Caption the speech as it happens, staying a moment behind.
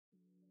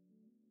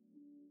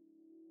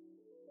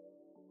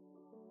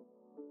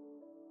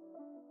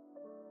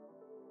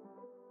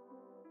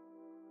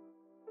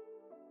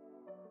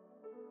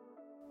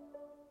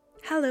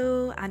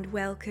Hello and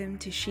welcome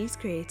to She's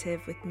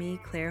Creative with me,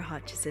 Claire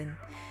Hutchison.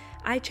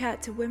 I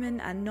chat to women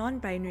and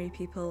non-binary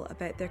people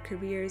about their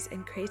careers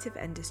in creative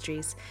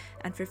industries,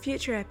 and for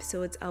future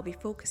episodes I'll be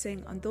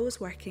focusing on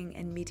those working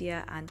in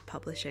media and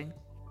publishing.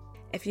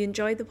 If you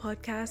enjoyed the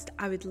podcast,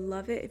 I would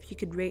love it if you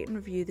could rate and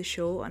review the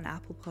show on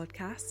Apple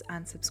Podcasts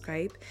and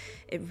subscribe.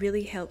 It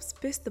really helps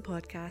boost the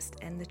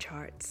podcast in the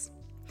charts.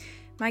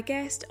 My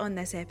guest on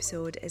this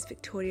episode is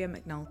Victoria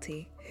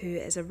McNulty, who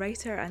is a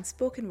writer and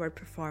spoken word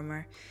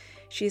performer.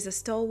 She is a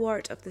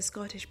stalwart of the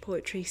Scottish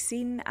poetry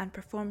scene and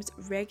performs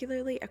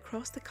regularly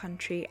across the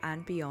country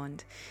and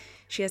beyond.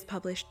 She has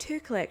published 2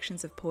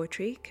 collections of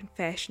poetry,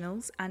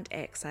 Confessionals and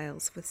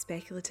Exiles, with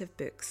speculative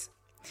books.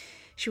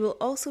 She will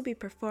also be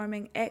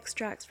performing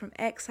extracts from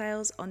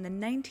Exiles on the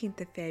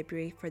 19th of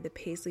February for the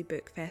Paisley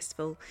Book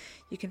Festival.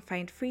 You can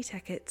find free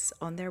tickets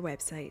on their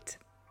website.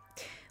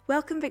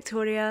 Welcome,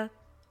 Victoria.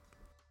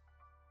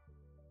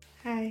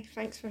 Hi,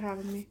 thanks for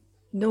having me.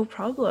 No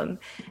problem.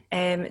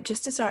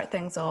 Just to start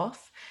things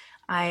off,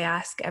 I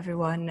ask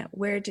everyone,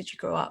 where did you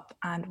grow up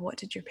and what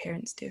did your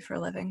parents do for a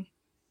living?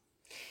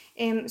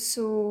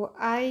 So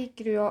I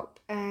grew up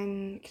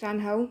in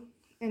Cranhill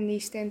in the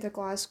East End of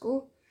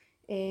Glasgow.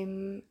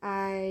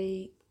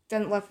 I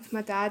didn't live with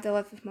my dad, I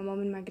lived with my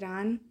mum and my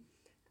gran,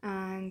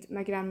 and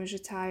my gran was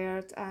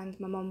retired and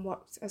my mum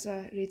worked as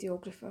a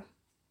radiographer.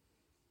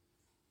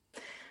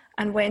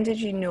 And when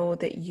did you know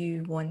that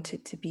you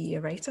wanted to be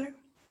a writer?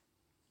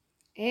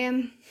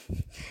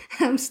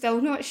 I'm still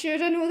not sure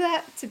I know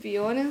that, to be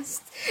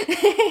honest.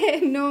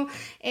 No,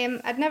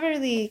 I'd never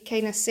really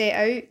kind of set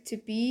out to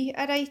be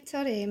a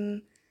writer.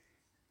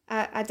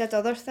 I did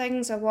other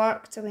things. I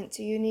went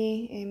to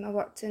uni, I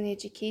worked in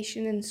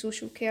education and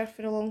social care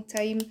for a long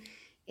time,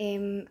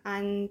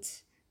 and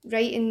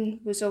writing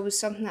was always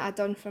something that I'd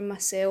done for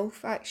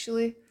myself,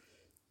 actually.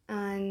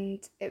 And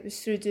it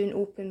was through doing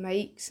open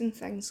mics and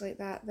things like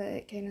that that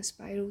it kind of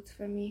spiralled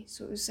for me.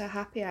 So it was a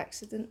happy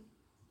accident.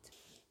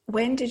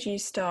 When did you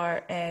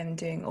start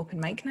doing open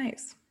mic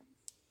nights?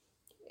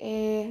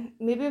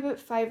 Maybe about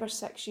 5 or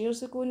 6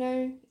 years ago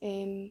now.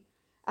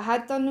 I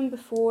had done them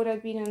before.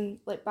 I'd been in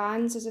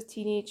bands as a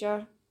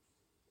teenager,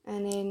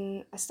 and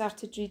then I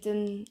started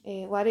reading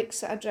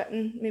lyrics that I'd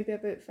written maybe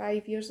about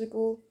 5 years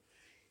ago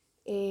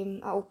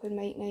at open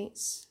mic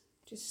nights,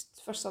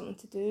 just for something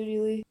to do,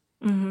 really.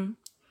 Mm-hmm.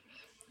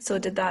 So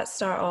did that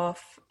start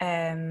off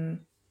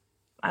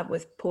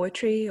with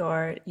poetry,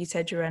 or you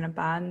said you were in a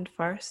band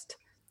first?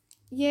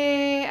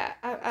 Yeah,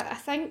 I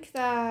think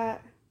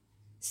that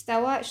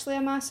still actually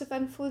a massive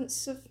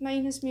influence of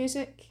mine is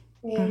music.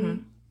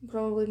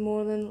 Probably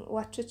more than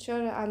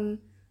literature.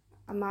 I'm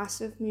a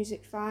massive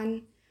music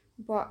fan,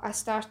 but I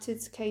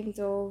started I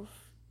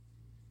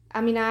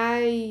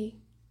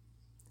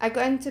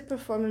got into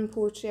performing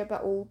poetry a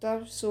bit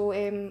older, so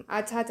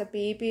I'd had a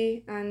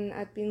baby and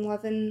I'd been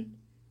living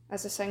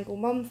as a single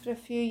mum for a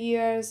few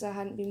years. I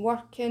hadn't been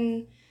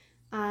working,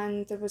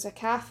 and there was a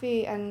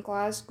cafe in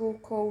Glasgow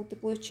called the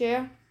Blue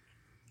Chair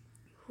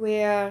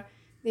where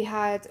they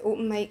had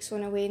open mics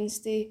on a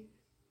Wednesday,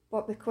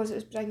 but because it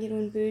was bring your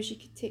own booze, you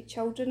could take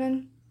children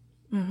in.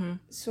 Mm-hmm.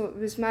 So it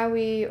was my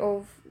way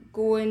of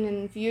going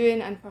and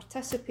viewing and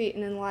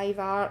participating in live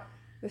art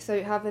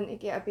without having to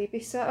get a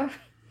babysitter.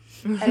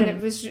 And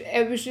it was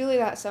really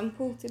that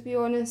simple, to be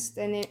honest.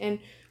 And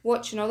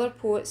watching other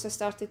poets, I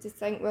started to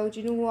think, well,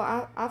 do you know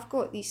what? I've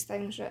got these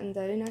things written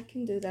down. I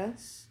can do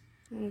this.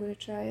 I'm going to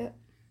try it.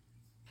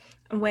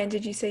 And when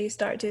did you say you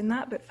started doing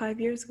that? About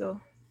 5 years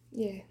ago?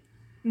 Yeah.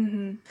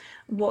 Mm-hmm.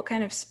 What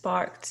kind of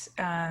sparked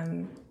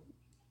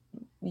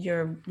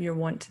your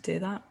want to do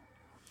that?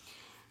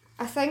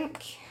 I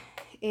think,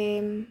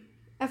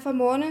 if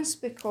I'm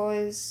honest,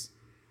 because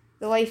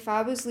the life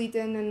I was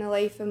leading and the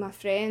life of my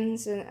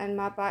friends and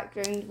my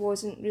background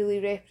wasn't really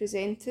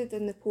represented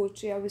in the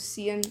poetry I was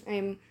seeing.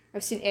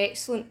 I've seen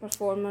excellent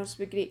performers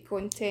with great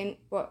content,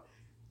 but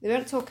they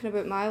weren't talking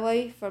about my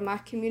life or my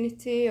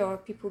community or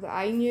people that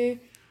I knew.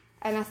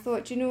 And I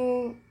thought,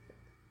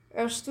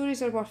 our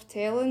stories are worth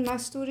telling. My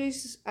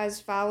story's as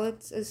valid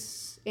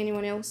as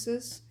anyone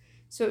else's.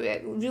 So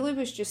it really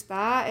was just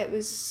that. It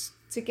was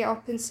to get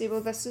up and say, well,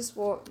 this is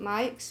what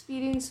my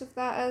experience of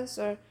that is,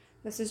 or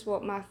this is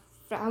what my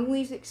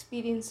family's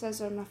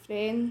experiences or my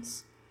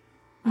friends.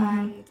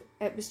 And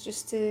it was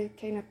just to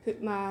kind of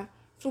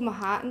throw my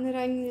hat in the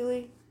ring,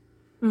 really,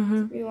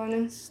 to be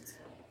honest.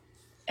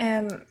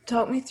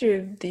 Talk me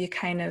through the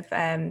kind of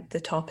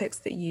the topics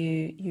that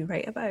you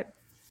write about.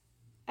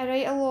 I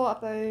write a lot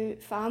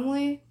about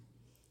family.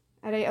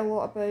 I write a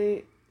lot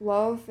about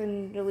love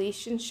and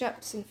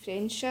relationships and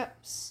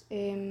friendships.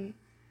 A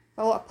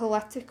lot of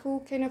political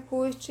kind of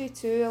poetry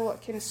too, a lot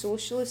of kind of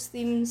socialist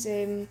themes.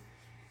 A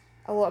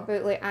lot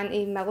about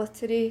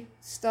anti-military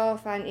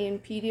stuff,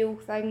 anti-imperial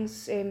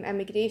things,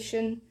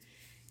 immigration.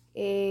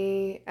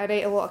 I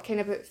write a lot of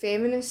kind of about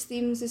feminist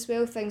themes as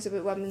well, things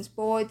about women's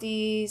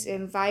bodies,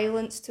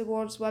 violence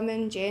towards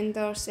women,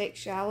 gender,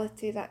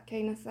 sexuality, that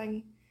kind of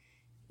thing.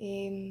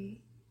 And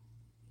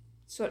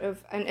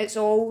it's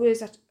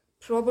always,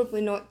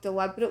 probably not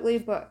deliberately,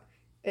 but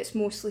it's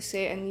mostly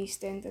set in the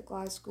East End of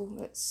Glasgow.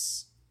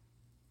 It's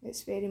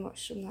very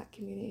much from that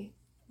community.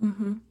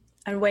 Mm-hmm.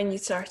 And when you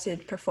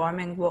started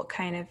performing, what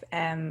kind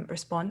of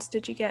response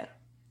did you get?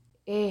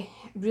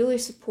 Really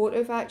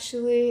supportive,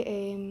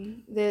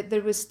 actually.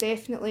 There was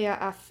definitely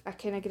a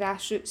kind of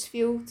grassroots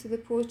feel to the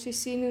poetry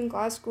scene in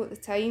Glasgow at the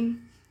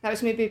time. That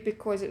was maybe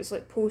because it was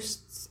like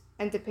post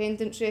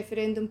independence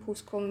referendum,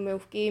 post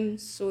Commonwealth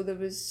Games, so there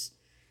was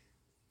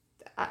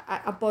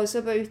a buzz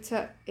about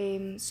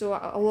it. So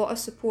a lot of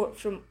support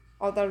from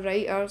other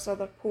writers,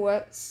 other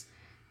poets,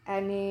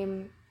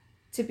 and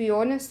to be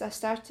honest, I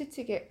started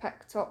to get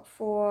picked up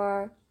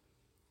for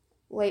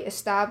like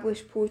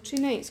established poetry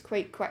nights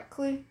quite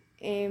quickly.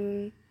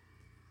 And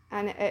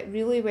it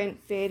really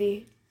went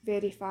very,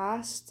 very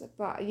fast.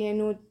 But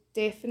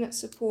definite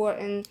support,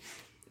 and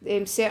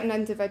certain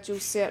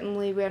individuals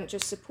certainly weren't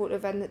just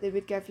supportive in that they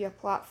would give you a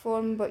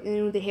platform, but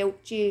they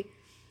helped you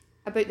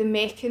about the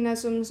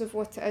mechanisms of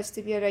what it is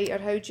to be a writer.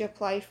 How do you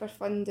apply for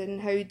funding?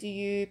 How do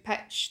you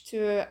pitch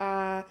to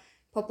a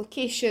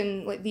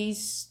publication? Like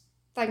these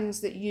things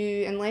that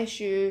unless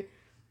you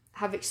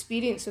have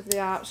experience of the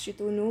arts, you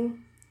don't know.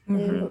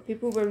 But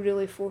people were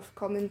really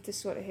forthcoming to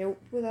sort of help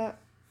with that.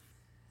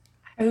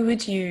 How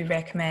would you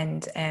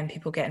recommend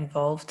people get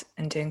involved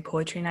in doing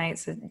poetry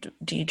nights?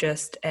 Do you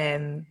just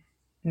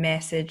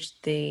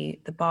message the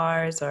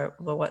bars, or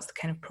what's the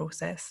kind of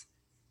process?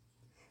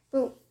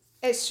 Well,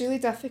 it's really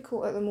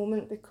difficult at the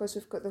moment because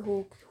we've got the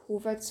whole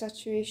COVID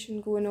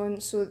situation going on.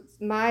 So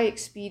my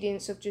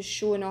experience of just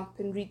showing up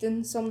and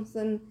reading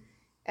something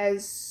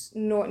is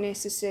not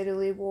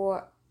necessarily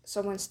what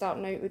someone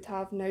starting out would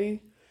have now.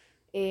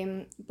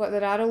 But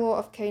there are a lot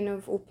of kind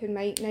of open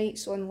mic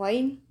nights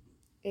online.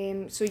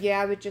 So yeah,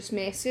 I would just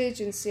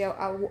message and say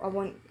I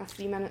want a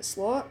 3-minute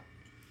slot.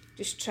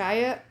 Just try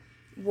it,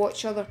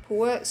 watch other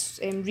poets,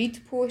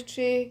 read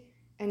poetry,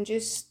 and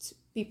just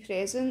be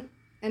present.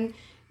 And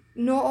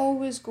not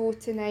always go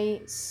to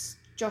nights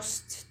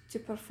just to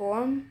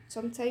perform.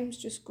 Sometimes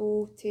just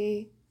go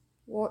to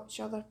watch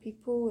other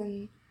people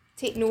and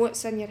take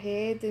notes in your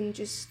head and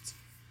just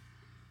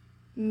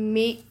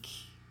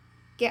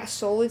get a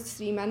solid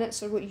 3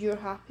 minutes or what you're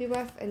happy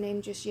with, and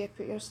then just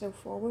put yourself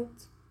forward.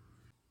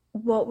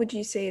 What would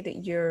you say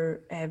that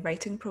your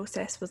writing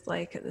process was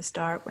like at the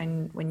start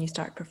when you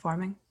started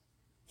performing?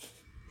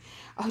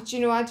 Oh, do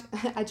you know,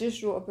 I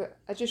just wrote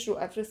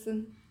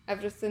everything.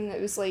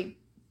 It was like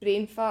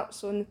brain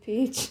farts on the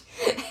page.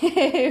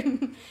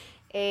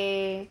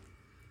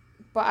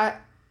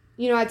 But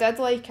I did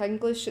like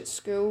English at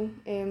school,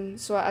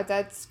 so I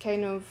did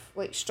kind of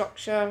like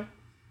structure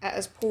it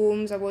as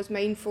poems. I was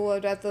mindful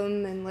of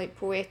rhythm and like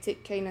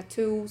poetic kind of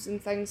tools and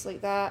things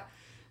like that,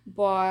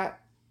 but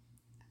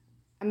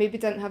I maybe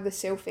didn't have the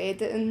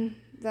self-editing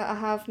that I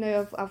have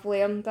now. I've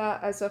learned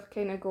that as I've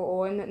kind of got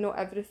on, that not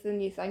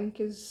everything you think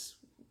is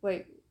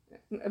like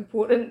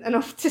important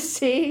enough to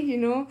say.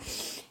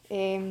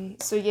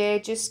 So yeah,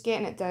 just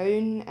getting it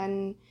down.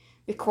 And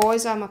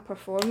because I'm a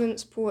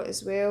performance poet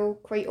as well,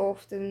 quite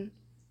often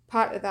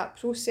part of that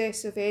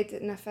process of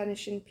editing a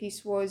finishing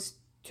piece was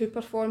to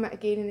perform it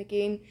again and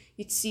again.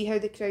 You'd see how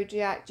the crowd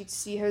react, you'd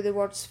see how the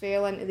words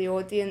fell into the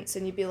audience,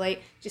 and you'd be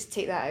like, just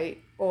take that out,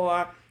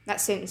 or that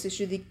sentence is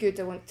really good,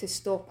 I want to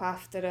stop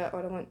after it,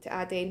 or I want to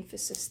add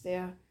emphasis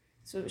there.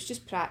 So it was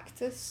just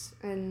practice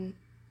and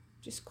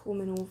just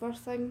combing over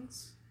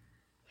things.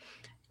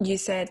 You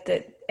said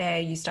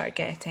that you started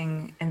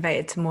getting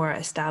invited to more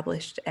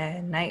established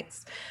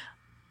nights.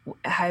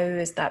 How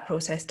is that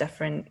process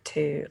different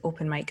to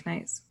open mic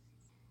nights?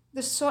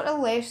 There's sort of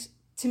less,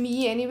 to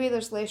me anyway,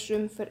 there's less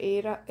room for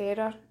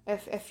error.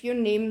 If your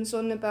name's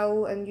on the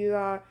bill and you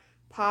are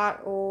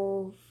part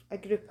of a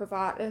group of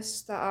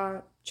artists that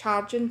are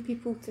charging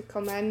people to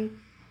come in,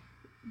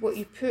 what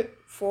you put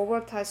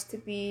forward has to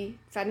be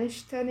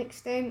finished to an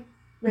extent.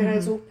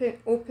 Whereas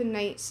open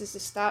nights is the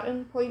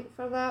starting point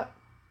for that.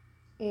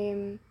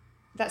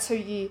 That's how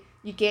you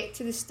get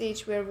to the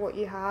stage where what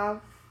you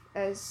have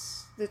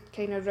is the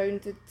kind of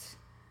rounded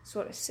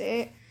sort of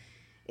set.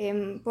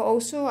 But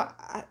also,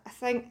 I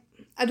think,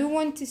 I don't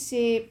want to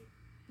say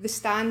the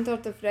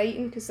standard of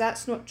writing, because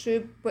that's not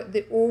true, but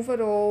the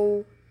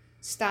overall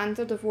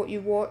standard of what you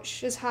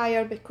watch is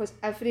higher, because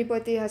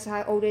everybody has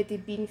already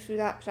been through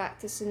that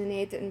practicing and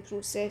editing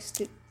process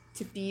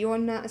to be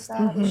on that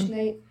established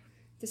night.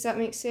 Does that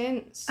make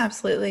sense?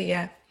 Absolutely,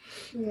 yeah.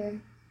 Yeah.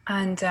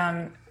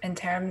 And in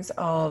terms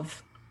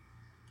of,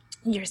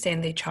 you're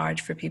saying they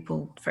charge for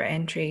people for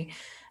entry,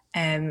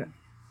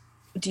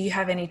 do you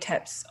have any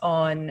tips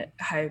on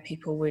how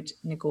people would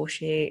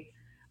negotiate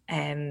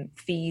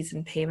fees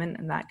and payment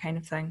and that kind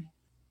of thing?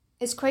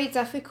 It's quite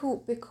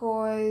difficult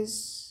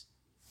because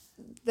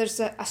there's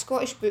a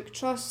Scottish Book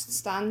Trust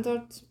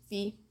standard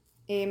fee,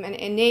 and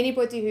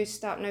anybody who's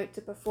starting out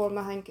to perform,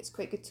 I think it's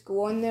quite good to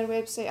go on their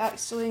website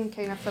actually and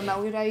kind of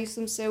familiarise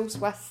themselves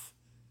with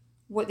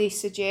what they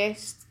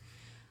suggest.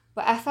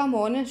 But if I'm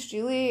honest,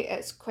 really,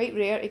 it's quite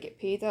rare to get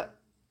paid it.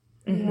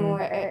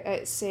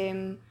 It's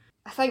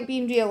I think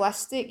being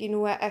realistic, you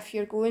know, if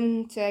you're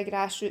going to a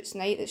grassroots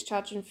night that's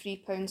charging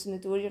 £3 in the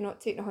door, you're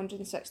not taking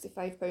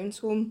 £165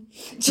 home.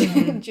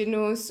 Mm-hmm. Do you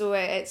know? So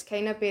it's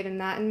kind of bearing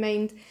that in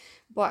mind.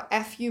 But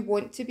if you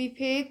want to be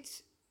paid,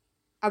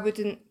 I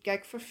wouldn't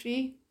gig for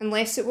free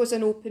unless it was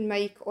an open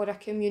mic or a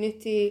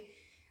community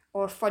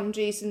or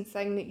fundraising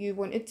thing that you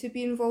wanted to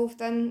be involved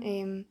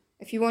in.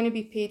 If you want to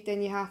be paid,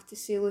 then you have to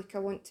say, look, I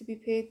want to be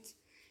paid,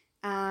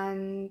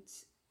 and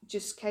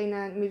just kind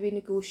of maybe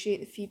negotiate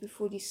the fee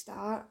before you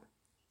start.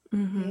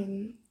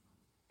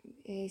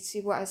 Mm-hmm. See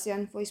what is the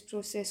invoice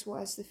process,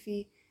 what is the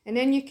fee, and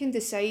then you can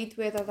decide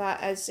whether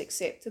that is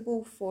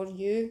acceptable for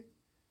you.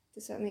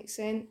 Does that make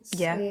sense?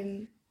 Yeah.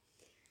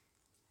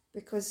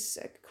 Because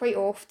quite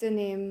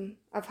often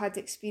I've had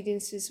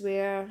experiences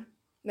where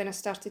when I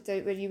started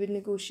out where you would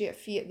negotiate a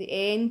fee at the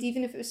end,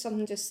 even if it was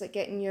something just like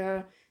getting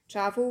your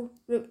travel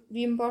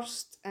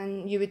reimbursed,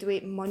 and you would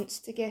wait months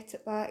to get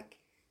it back,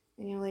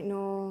 and you're like,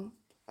 no,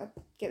 I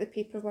get the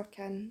paperwork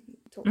in,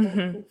 talk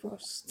local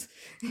first.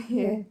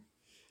 Yeah.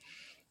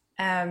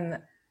 And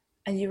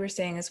you were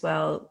saying as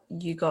well,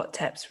 you got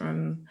tips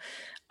from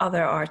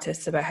other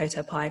artists about how to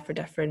apply for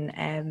different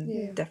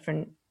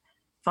different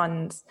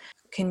funds.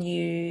 Can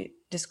you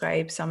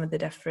describe some of the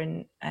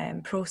different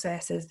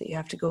processes that you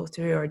have to go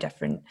through, or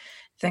different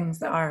things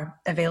that are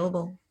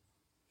available?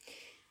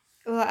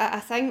 Well, I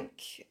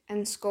think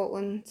in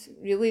Scotland,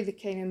 really the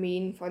kind of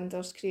main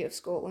funders, Creative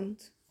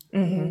Scotland,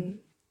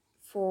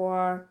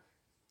 for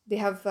they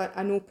have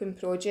an open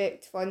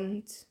project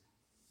fund,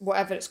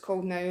 whatever it's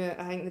called now.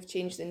 I think they've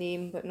changed the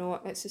name, but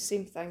no, it's the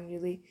same thing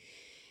really,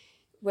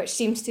 which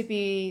seems to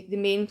be the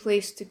main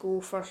place to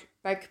go for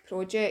big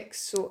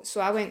projects.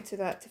 So I went to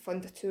that to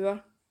fund a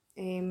tour,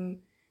 and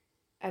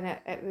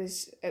it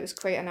was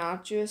quite an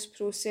arduous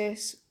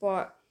process,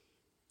 but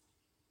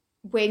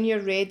when you're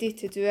ready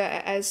to do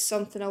it, it is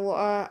something a lot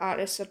of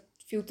artists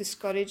feel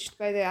discouraged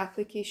by the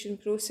application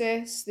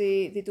process.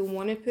 They don't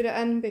want to put it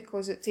in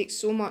because it takes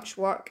so much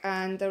work,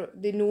 and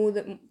they know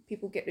that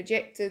people get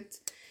rejected.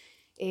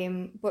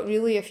 But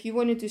really, if you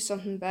want to do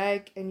something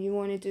big and you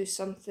want to do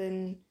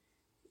something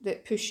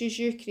that pushes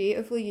you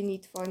creatively, you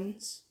need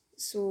funds.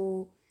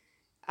 So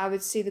I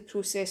would say the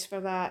process for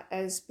that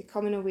is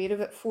becoming aware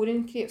of it,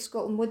 phoning Creative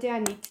Scotland, what do I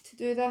need to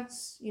do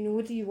this? You know,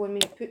 what do you want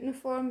me to put in the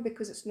form?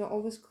 Because it's not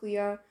always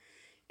clear.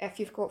 If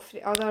you've got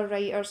other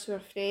writers who are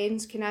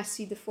friends, can I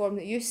see the form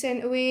that you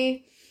sent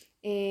away?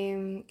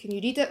 Can you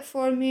read it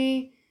for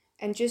me?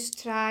 And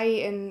just try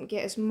and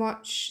get as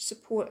much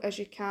support as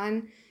you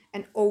can,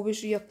 and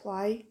always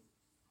reapply.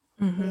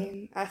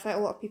 I think a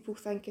lot of people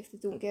think if they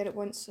don't get it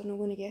once, they're not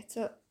going to get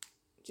it.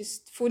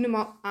 Just phone them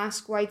up,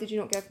 ask why did you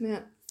not give me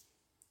it,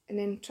 and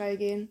then try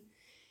again.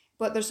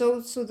 But there's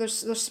also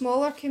there's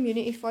smaller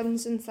community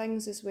funds and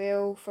things as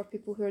well for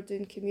people who are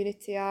doing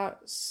community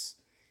arts.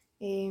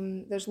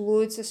 There's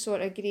loads of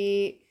sort of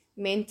great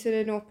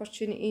mentoring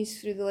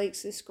opportunities through the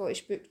likes of the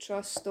Scottish Book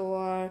Trust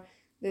or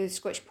the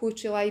Scottish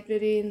Poetry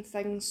Library and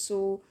things.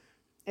 So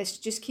it's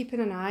just keeping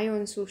an eye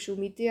on social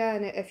media,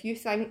 and if you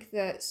think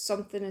that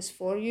something is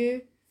for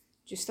you,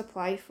 just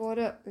apply for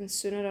it, and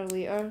sooner or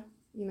later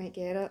you might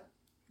get it.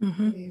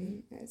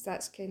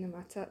 That's kind of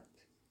my tip.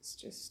 It's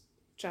just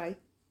try,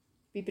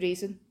 be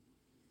brazen.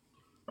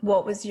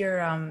 What was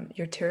your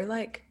tour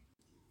like?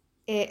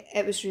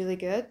 It was really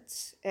good.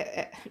 Do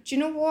you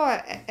know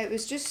what? It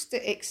was just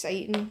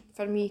exciting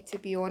for me, to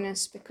be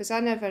honest, because I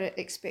never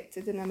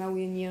expected in a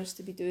million years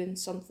to be doing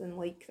something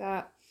like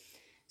that.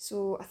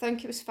 So I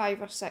think it was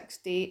 5 or 6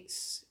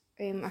 dates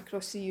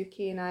across the UK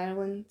and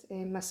Ireland.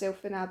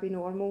 Myself and Abby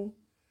Normal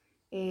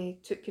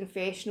took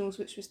Confessionals,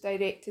 which was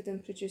directed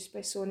and produced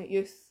by Sonnet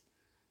Youth,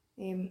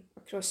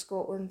 across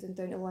Scotland and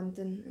down to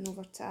London and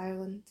over to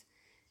Ireland.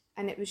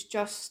 And it was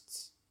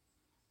just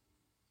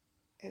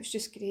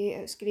great.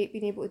 It was great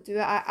being able to do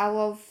it. I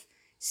love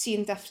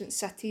seeing different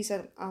cities.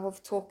 I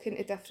love talking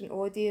to different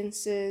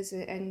audiences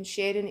and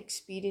sharing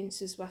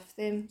experiences with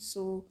them.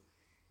 So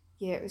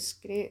yeah, it was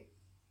great.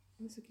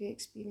 It was a great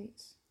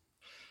experience.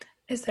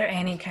 Is there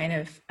any kind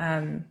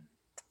of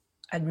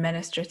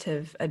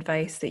administrative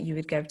advice that you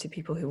would give to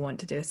people who want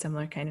to do a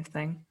similar kind of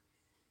thing?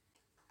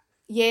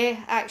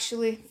 Yeah,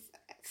 actually,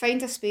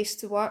 find a space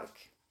to work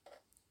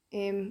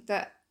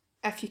that,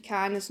 if you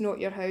can, is not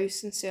your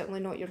house and certainly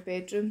not your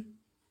bedroom,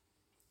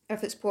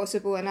 if it's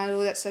possible. And I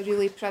know that's a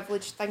really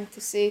privileged thing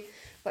to say,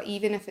 but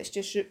even if it's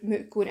just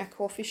going to a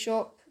coffee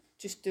shop,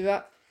 just do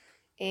it.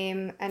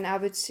 And I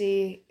would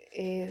say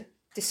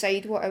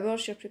decide what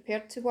hours you're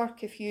prepared to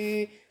work. If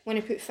you want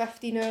to put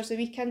 15 hours a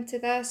week into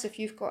this, if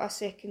you've got a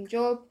second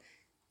job,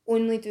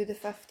 only do the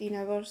 15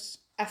 hours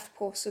if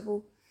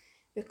possible.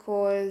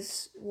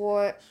 Because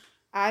what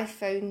I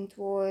found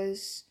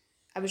was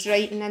I was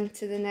writing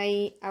into the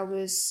night, I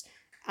was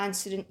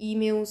answering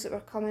emails that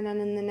were coming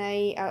in the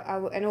night,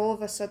 and all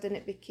of a sudden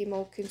it became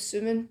all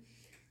consuming.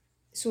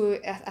 So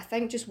I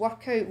think just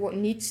work out what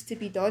needs to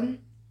be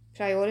done,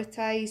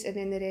 prioritise, and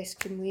then the rest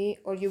can wait,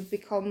 or you'll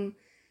become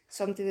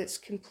somebody that's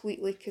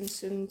completely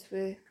consumed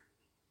with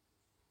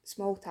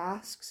small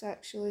tasks,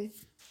 actually.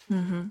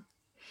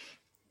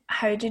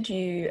 How did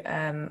you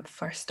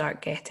first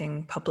start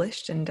getting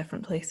published in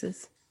different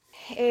places?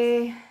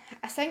 I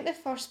think the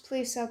first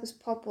place I was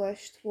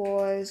published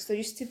was, there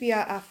used to be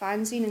a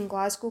fanzine in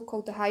Glasgow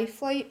called The High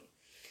Flight,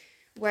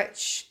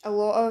 which a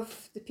lot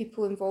of the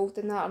people involved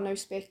in that are now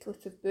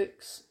Speculative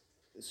Books.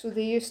 So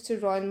they used to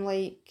run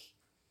like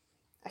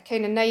a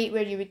kind of night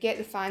where you would get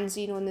the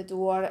fanzine on the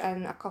door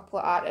and a couple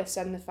of artists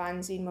in the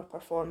fanzine were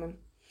performing.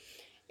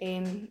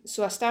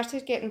 So I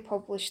started getting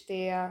published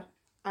there,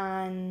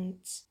 and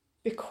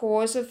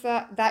because of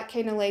that, that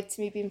kind of led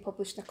to me being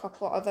published in a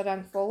couple of other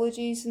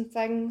anthologies and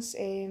things.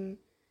 And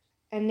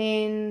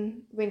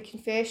then when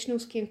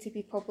Confessionals came to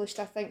be published,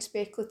 I think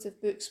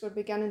Speculative Books were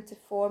beginning to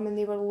form and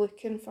they were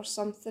looking for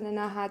something, and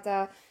I had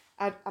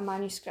a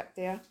manuscript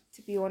there,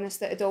 to be honest,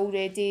 that had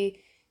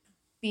already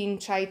been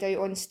tried out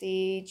on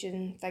stage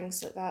and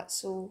things like that.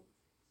 So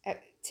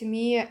to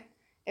me,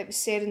 it was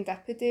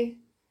serendipity.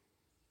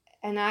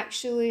 And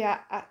actually,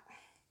 I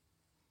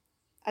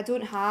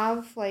don't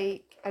have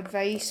like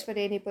advice for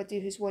anybody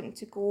who's wanting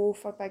to go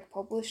for big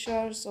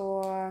publishers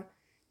or,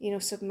 you know,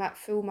 submit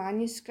full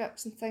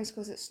manuscripts and things,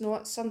 because it's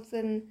not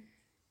something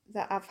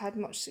that I've had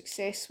much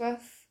success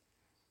with.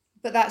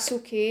 But that's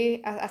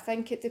okay. I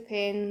think it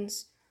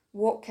depends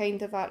what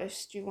kind of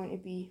artist you want to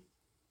be.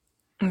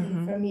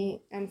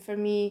 And for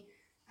me,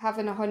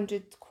 having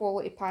 100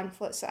 quality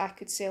pamphlets that I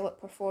could sell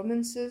at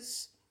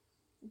performances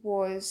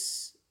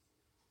was,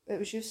 it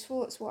was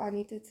useful. It's what I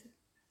needed.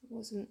 It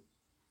wasn't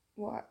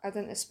what I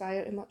didn't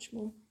aspire to much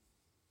more.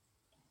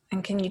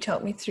 And can you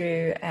talk me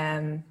through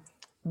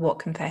what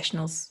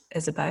Confessionals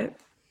is about?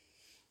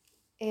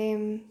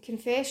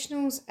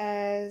 Confessionals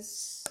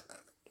is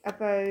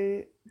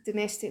about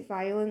domestic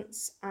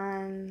violence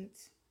and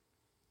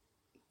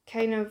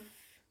kind of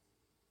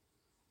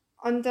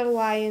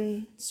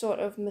underlying sort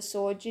of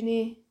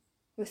misogyny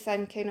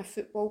within kind of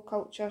football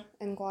culture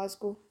in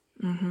Glasgow.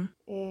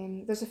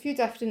 There's a few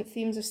different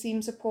themes. There's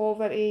themes of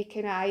poverty,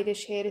 kind of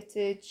Irish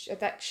heritage,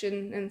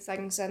 addiction and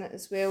things in it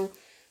as well.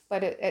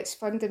 But it's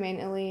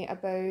fundamentally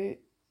about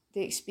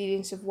the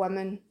experience of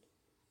women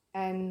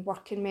in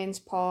working men's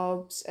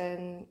pubs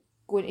and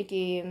going to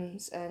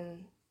games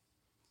and,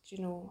 you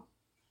know,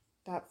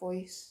 that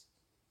voice.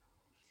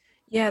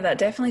 Yeah, that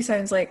definitely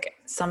sounds like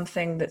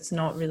something that's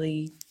not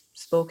really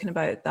spoken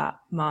about that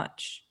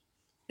much.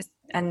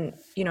 And,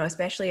 you know,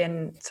 especially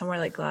in somewhere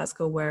like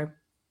Glasgow where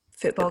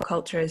football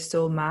culture is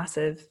so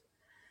massive,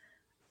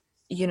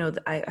 you know,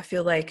 I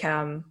feel like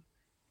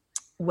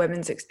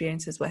women's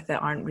experiences with it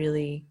aren't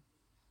really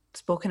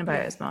spoken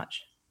about Yeah, as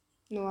much.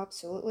 no,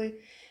 absolutely.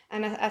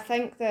 And I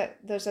think that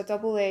there's a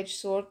double-edged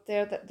sword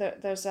there,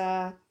 that there's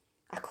a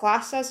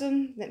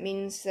classism that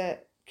means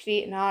that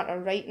creating art or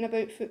writing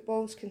about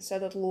football is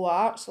considered low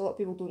art, so a lot of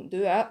people don't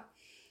do it.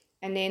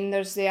 And then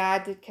there's the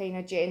added kind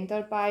of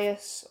gender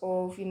bias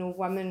of, you know,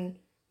 women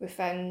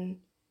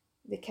within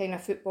the kind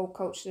of football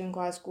culture in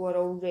Glasgow are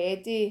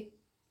already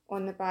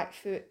on the back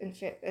foot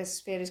as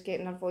far as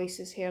getting their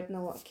voices heard in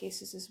a lot of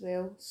cases as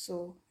well.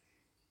 So,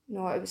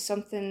 no, it was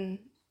something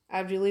I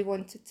really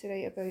wanted to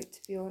write about, to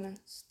be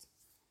honest.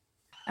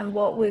 And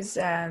what was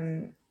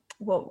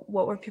what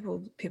were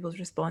people's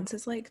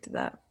responses like to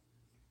that?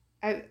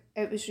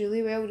 It was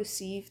really well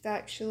received,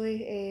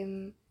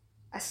 actually.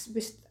 I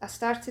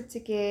started to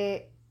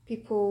get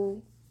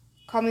people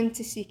coming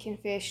to see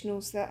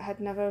Confessionals that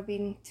had never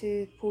been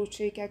to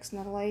poetry gigs in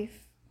their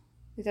life.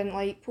 They didn't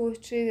like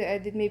poetry,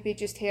 they'd maybe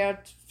just heard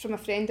from a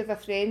friend of a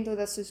friend, oh,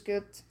 this is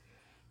good,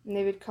 and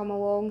they would come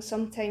along.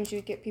 Sometimes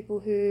you'd get people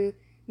who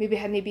maybe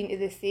hadn't been to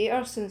the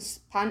theatre since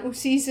panto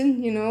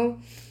season, you know,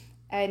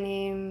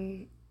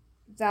 and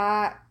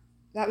that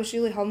was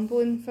really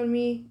humbling for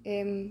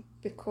me,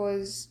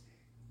 because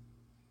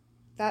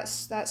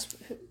that's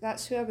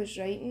who I was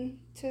writing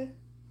to.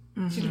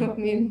 Do you know what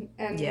I mean?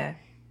 And Yeah.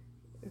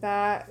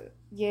 that,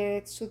 yeah,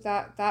 so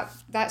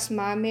that's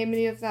my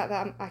memory of that.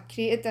 That I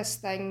created this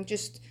thing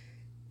just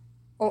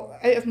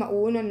out of my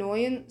own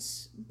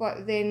annoyance,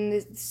 but then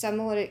the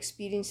similar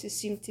experiences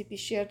seemed to be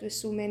shared with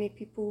so many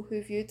people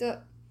who viewed it,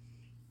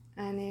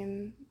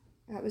 and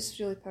that was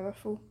really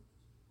powerful.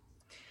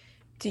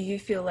 Do you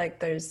feel like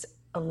there's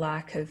a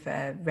lack of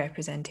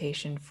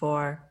representation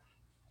for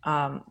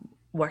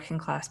working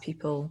class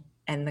people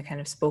in the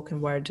kind of spoken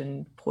word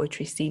and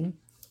poetry scene?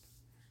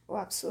 Oh,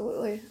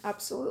 absolutely,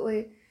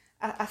 absolutely.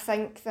 I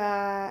think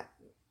that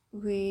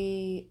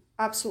we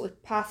absolutely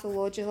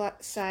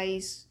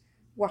pathologise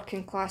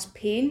working class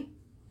pain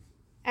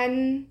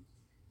in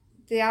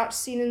the art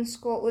scene in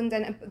Scotland.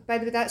 And by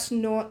the way, that's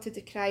not to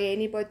decry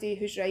anybody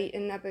who's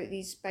writing about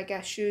these big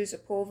issues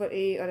of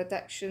poverty or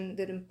addiction.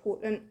 They're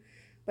important,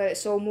 but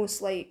it's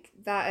almost like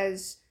that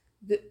is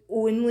the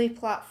only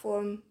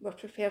platform we're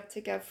prepared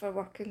to give for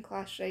working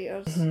class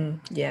writers.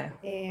 Yeah.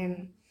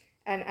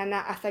 And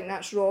I think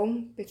that's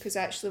wrong, because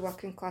actually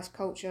working class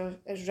culture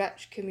is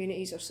rich,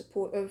 communities are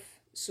supportive,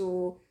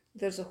 so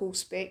there's a whole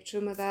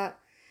spectrum of that.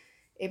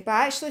 But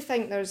I actually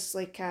think there's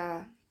like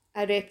a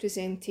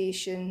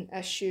representation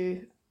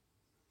issue,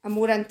 a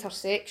more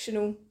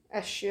intersectional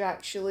issue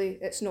actually.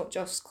 It's not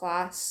just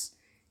class.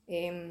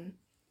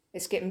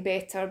 it's getting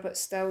better, but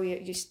still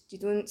you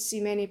don't see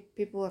many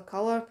people of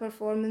colour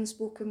performing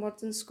spoken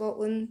word in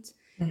Scotland.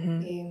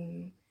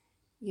 Um,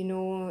 you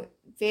know,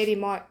 very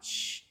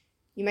much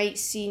you might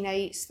see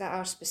nights that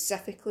are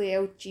specifically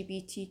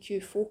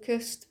LGBTQ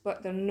focused,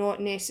 but they're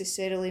not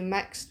necessarily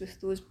mixed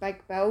with those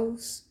big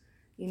bills,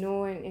 you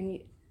know, and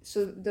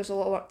so there's a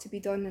lot of work to be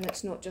done, and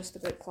it's not just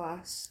about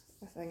class,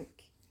 I think.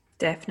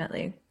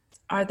 Definitely.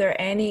 Are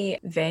there any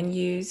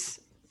venues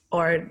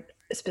or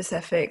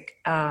specific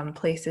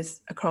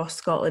places across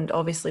Scotland,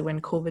 obviously when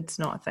COVID's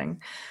not a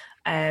thing,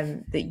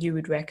 that you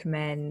would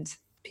recommend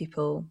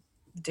people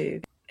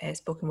do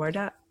spoken word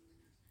at?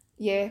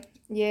 Yeah,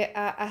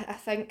 yeah, I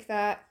think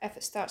that if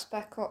it starts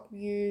back up,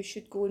 you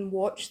should go and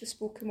watch the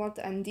spoken word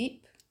at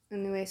Indeep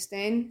in the West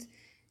End.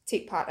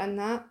 Take part in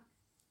that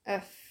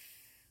if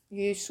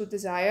you so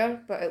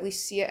desire, but at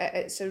least see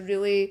it.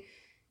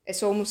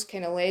 It's almost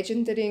kind of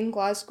legendary in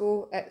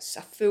Glasgow. It's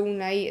a full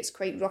night, it's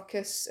quite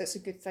ruckus, it's a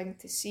good thing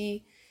to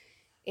see.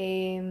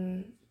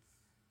 And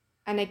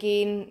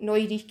again,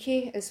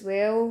 Noirike as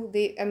well.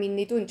 They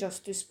don't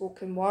just do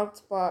spoken word,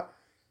 but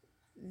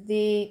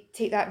they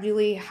take that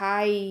really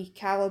high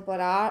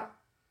caliber art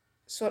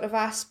sort of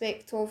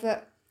aspect of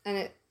it,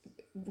 and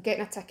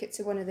getting a ticket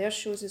to one of their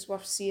shows is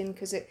worth seeing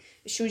because it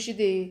shows you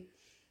the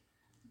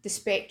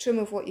spectrum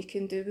of what you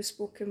can do with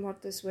spoken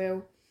word as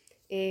well.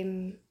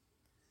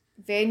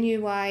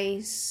 Venue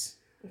wise,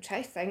 I'm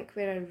trying to think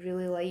where I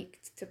really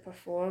liked to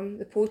perform.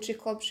 The Poetry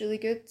Club's really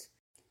good.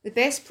 The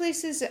best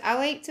places I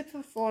like to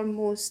perform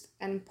most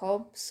in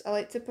pubs. I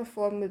like to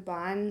perform with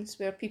bands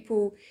where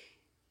people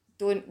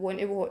don't want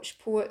to watch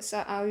poets.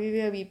 I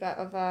really a wee bit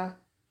of I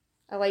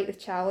like the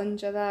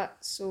challenge of that.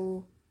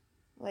 So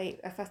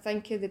like if I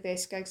think of the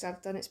best gigs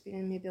I've done, it's been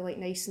in maybe like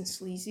Nice and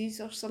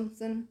Sleazy's or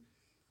something,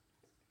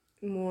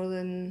 more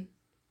than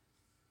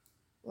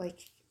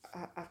like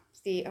a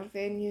theatre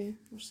venue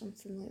or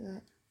something like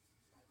that.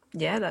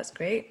 Yeah, that's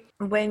great.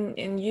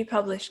 And you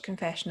published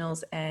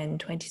Confessionals in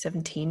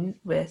 2017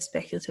 with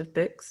Speculative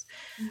Books,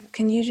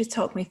 can you just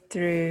talk me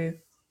through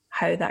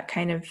how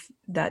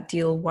that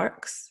deal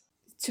works?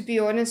 To be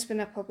honest,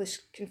 when I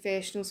published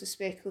Confessionals with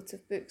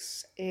Speculative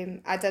Books,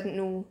 I didn't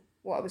know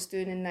what I was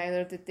doing, and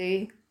neither did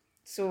they.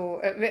 So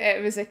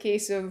it was a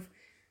case of,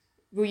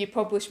 will you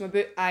publish my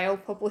book? I'll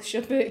publish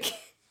your book.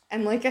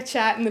 And like a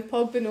chat in the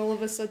pub, and all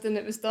of a sudden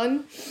it was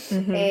done.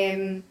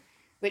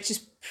 Which is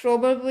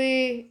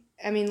probably,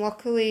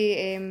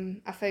 luckily,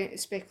 I found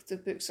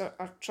Speculative Books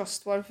are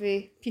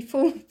trustworthy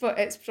people, but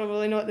it's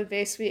probably not the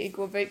best way to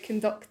go about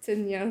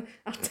conducting your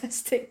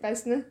artistic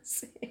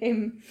business.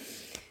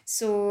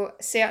 So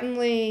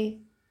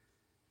certainly,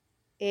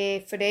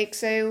 for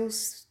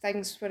Exiles,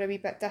 things were a wee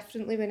bit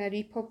differently when I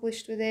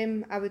republished with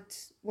them. I would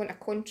want a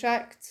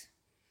contract,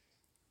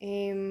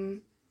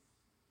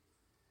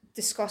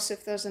 discuss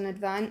if there's an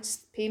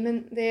advanced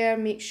payment there,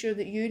 make sure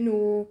that you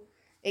know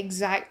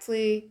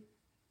exactly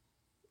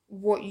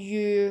what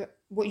your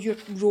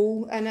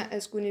role in it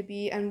is going to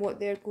be and what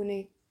they're going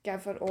to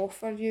give or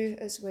offer you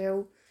as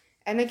well.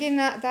 And again,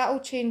 that'll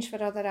change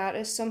for other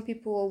artists. Some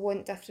people will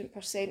want different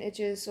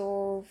percentages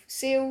of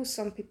sales,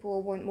 some people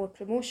will want more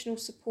promotional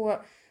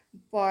support,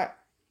 but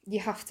you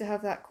have to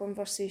have that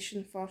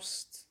conversation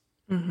first.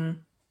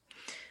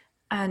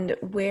 And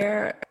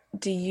where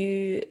do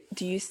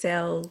you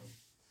sell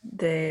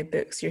the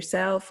books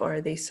yourself, or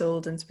are they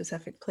sold in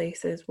specific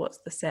places? What's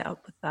the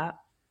setup with that?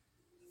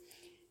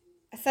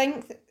 I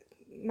think that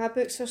my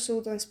books are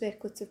sold on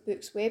Speculative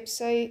Books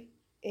website.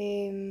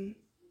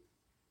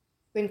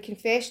 When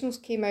Confessionals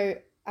came out,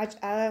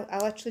 I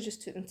literally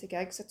just took them to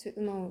gigs. I took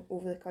them all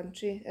over the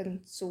country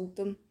and sold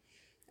them.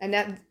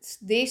 And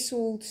they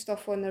sold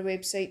stuff on their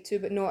website too,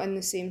 but not in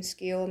the same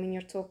scale. I mean,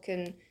 you're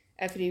talking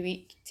every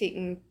week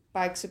taking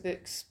bags of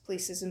books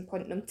places and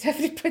punting them to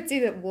everybody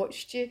that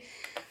watched you,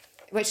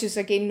 which is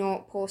again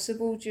not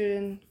possible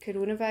during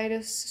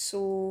coronavirus.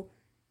 So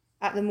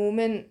at the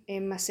moment,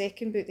 my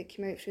second book that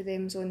came out through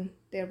them is on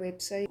their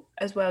website.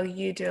 As well,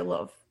 you do a lot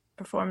of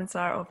performance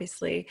art,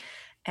 obviously.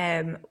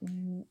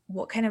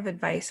 What kind of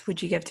advice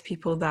would you give to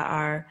people that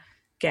are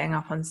getting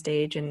up on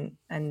stage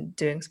and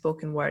doing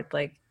spoken word?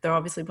 Like, there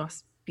obviously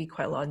must be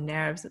quite a lot of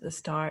nerves at the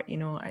start, you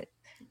know.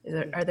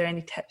 Are there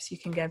any tips you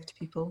can give to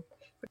people?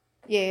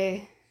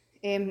 Yeah,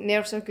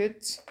 nerves are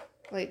good.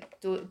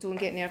 Like, don't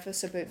get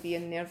nervous about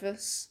being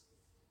nervous.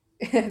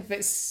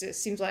 It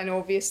seems like an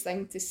obvious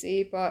thing to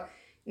say, but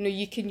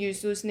you can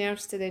use those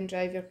nerves to then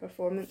drive your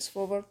performance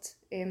forward.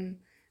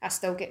 I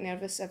still get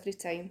nervous every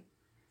time,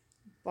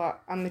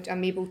 but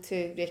I'm able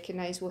to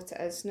recognise what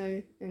it is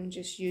now and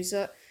just use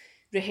it.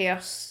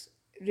 Rehearse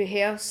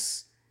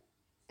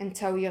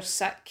until you're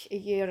sick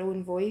of your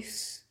own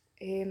voice.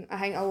 I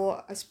think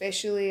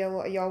especially a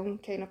lot of young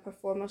kind of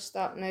performers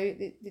starting out,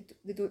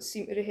 they don't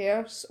seem to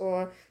rehearse,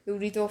 or they'll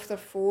read off their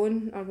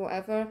phone or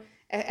whatever.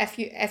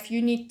 If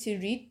you need to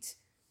read,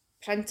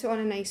 print it on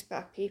a nice bit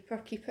of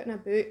paper, keep it in a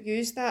book,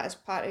 use that as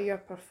part of your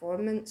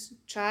performance.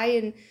 Try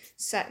and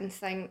sit and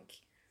think,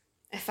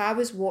 if I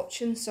was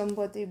watching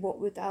somebody, what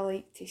would I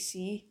like to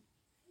see?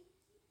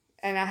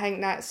 And I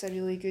think that's a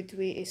really good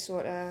way to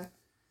sort of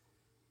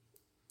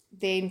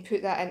then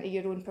put that into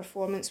your own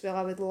performance. Well,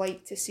 I would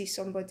like to see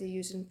somebody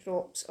using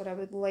props, or I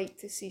would like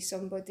to see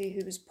somebody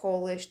who was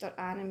polished or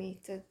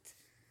animated,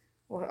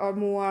 or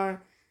more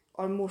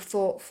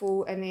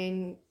thoughtful, and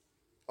then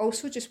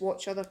also just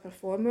watch other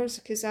performers,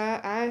 because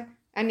I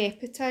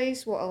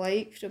nepotise what I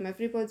like from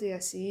everybody I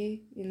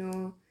see, you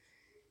know.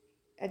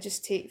 I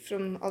just take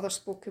from other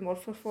spoken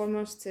word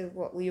performers to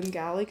what, Liam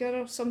Gallagher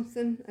or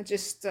something. I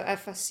just,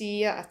 if I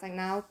see it, I think,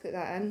 nah, I'll put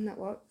that in, that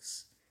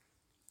works.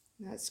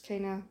 That's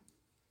kind of,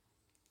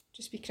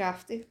 just be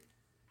crafty.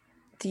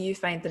 Do you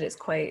find that it's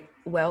quite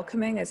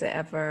welcoming? Is it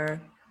ever,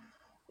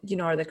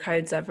 are the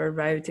crowds ever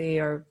rowdy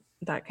or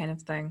that kind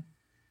of thing?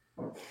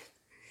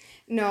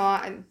 No,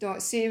 I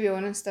don't. See, to be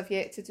honest, I've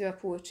yet to do a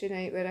poetry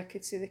night where I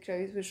could say the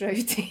crowd was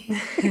rowdy.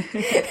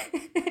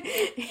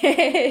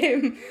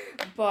 um,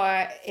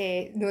 but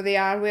no, they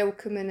are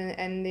welcoming,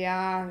 and they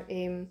are,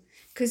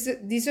 because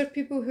these are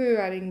people who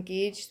are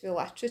engaged with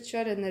literature,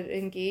 and they're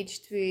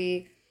engaged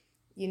with,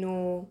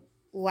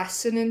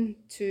 listening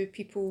to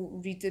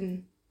people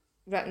reading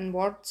written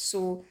words.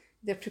 So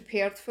they're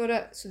prepared for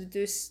it. So they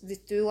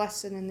do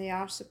listen, and they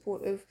are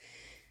supportive.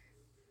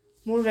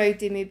 More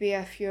rowdy maybe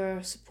if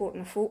you're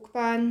supporting a folk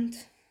band,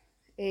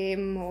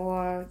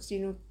 or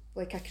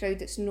like a crowd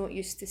that's not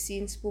used to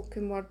seeing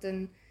spoken word,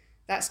 and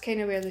that's kind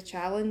of where the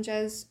challenge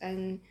is.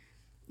 And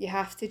you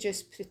have to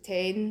just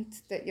pretend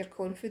that you're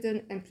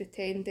confident and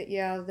pretend that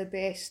you're the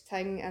best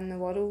thing in the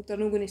world. They're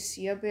not going to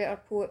see a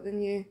better poet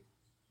than you.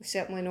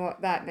 Certainly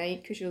not that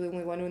night, because you're the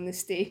only one on the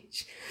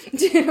stage.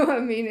 Do you know what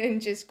I mean?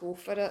 And just go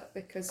for it,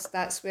 because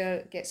that's where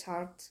it gets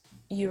hard.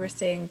 You were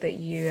saying that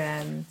you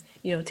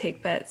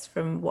take bits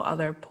from what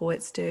other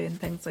poets do and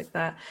things like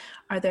that.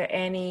 Are there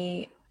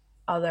any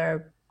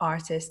other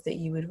artists that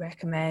you would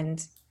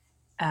recommend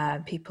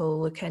people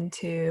look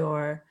into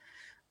or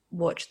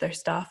watch their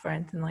stuff or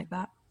anything like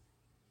that?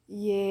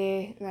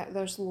 Yeah,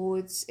 there's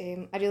loads.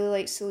 I really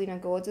like Selena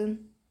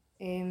Godin,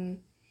 um,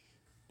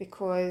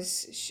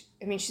 because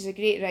she's a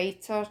great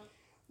writer,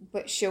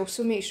 but she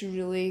also makes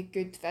really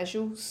good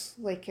visuals.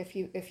 Like if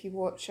you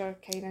watch her,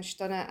 she's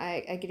done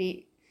a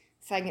great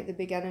thing at the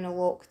beginning of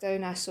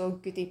lockdown. I saw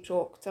Goody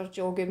Proctor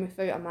jogging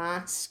without a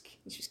mask.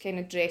 She was kind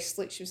of dressed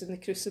like she was in the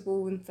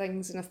Crucible and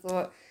things, and I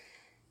thought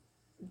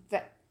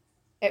that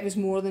it was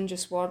more than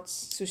just words.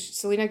 So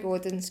Selena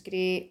Godin's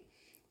great.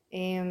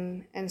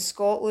 In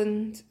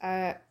Scotland,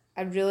 I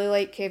really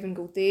like Kevin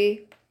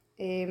Gildea.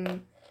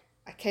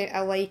 I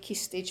like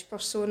his stage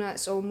persona.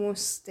 It's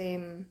almost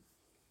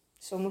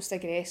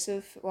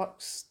aggressive. It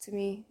works to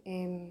me.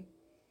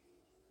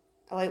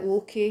 I like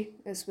Loki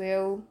as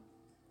well.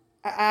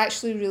 I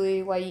actually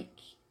really like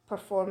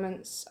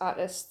performance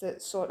artists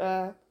that sort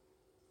of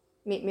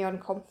make me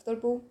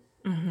uncomfortable.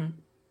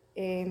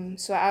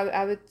 So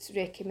I would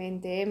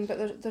recommend them.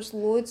 But there's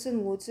loads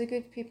and loads of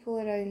good people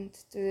around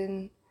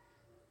doing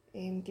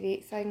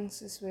great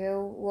things as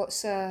well.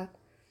 Lots of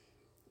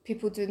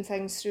people doing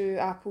things through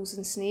Apples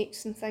and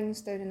Snakes and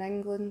things down in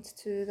England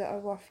too that are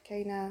worth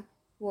kind of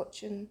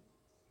watching.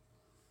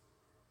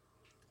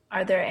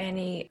 Are there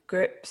any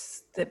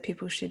groups that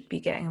people should be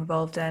getting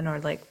involved in, or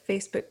like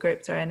Facebook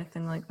groups or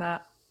anything like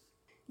that?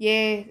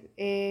 Yeah,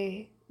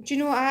 do you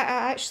know, I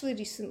actually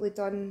recently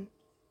done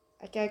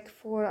a gig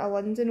for a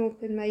London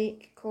open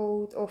mic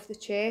called Off the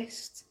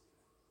Chest,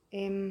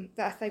 that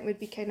I think would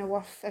be kind of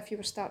worth, if you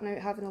were starting out,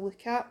 having a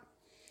look at.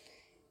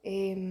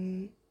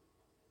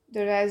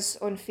 There is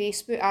on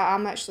Facebook.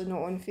 I'm actually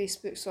not on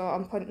Facebook, so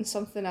I'm punting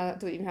something I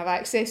don't even have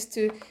access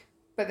to.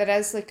 But there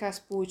is like a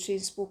poetry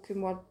and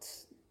spoken word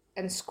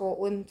in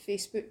Scotland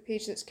Facebook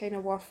page that's kind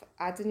of worth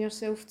adding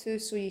yourself to,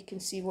 so you can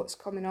see what's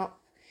coming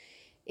up.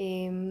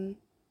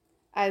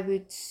 I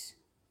would,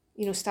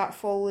 start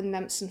following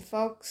Nymphs and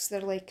Fugs.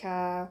 They're like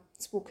a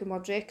spoken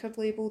word record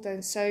label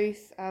down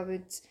south. I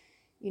would,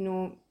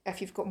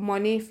 if you've got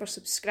money for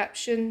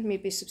subscription,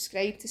 maybe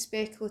subscribe to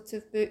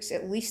Speculative Books,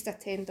 at least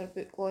attend their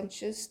book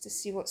launches to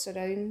see what's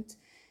around.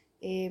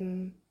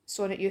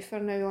 Sonnet Youth are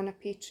now on a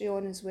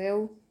Patreon as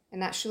well, and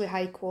that's really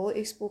high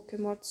quality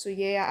spoken word. So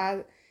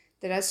yeah,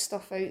 there is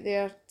stuff out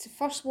there to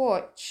first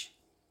watch,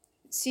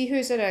 see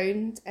who's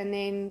around, and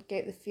then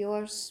get the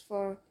feelers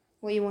for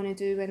what you want to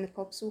do when the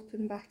pubs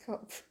open back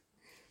up.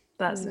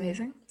 That's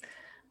amazing.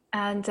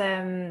 And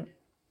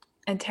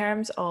in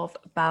terms of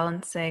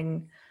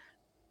balancing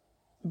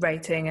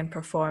writing and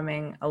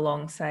performing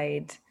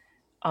alongside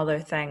other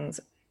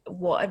things,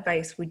 what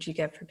advice would you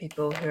give for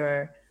people who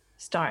are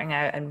starting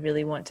out and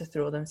really want to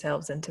throw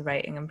themselves into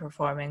writing and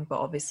performing, but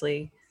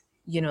obviously,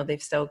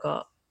 they've still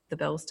got the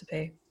bills to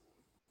pay?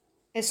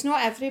 It's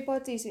not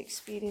everybody's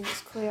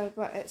experience, Claire,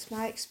 but it's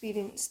my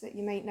experience that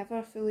you might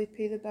never fully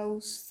pay the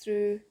bills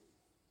through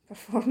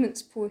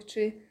performance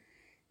poetry.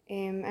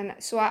 And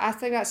so I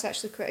think that's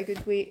actually quite a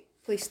good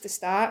place to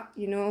start,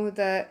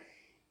 that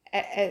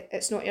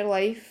it's not your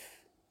life,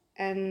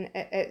 and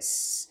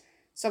it's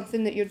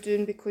something that you're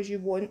doing because you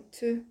want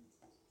to.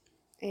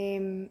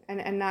 And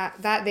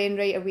that then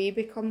right away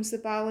becomes the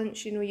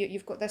balance. You know,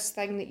 you've got this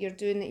thing that you're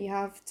doing that you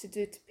have to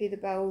do to pay the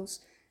bills,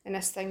 and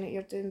this thing that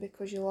you're doing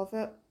because you love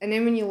it. And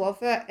then when you love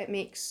it, it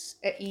makes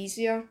it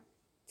easier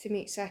to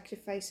make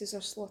sacrifices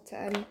or slot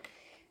it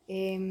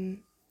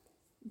in.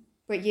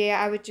 But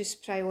yeah, I would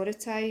just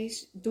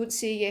prioritise. Don't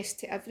say yes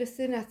to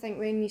everything. I think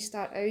when you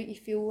start out, you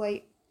feel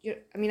like you're.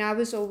 I mean, I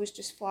was always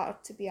just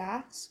flattered to be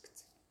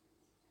asked,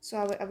 so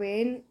I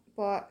went.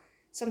 But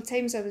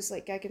sometimes I was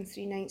like gigging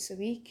 3 nights a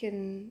week,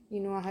 and you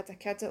know I had a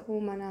kid at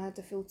home and I had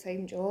a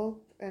full-time job,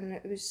 and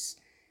it was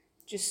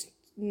just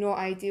not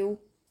ideal.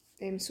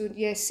 So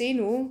yeah, say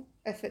no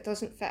if it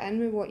doesn't fit in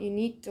with what you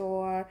need,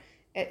 or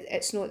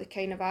it's not the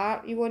kind of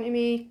art you want to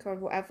make or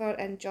whatever,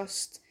 and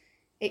just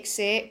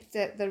accept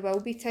that there will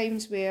be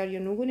times where you're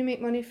not going to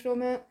make money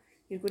from it.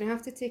 You're going to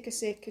have to take a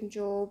second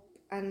job,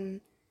 and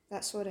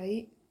that's all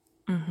right.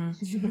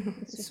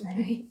 It's all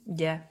right.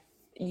 Yeah.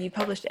 You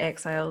published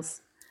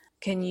Exiles.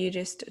 Can you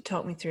just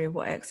talk me through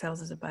what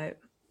Exiles is about?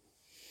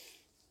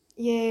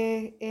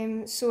 Yeah,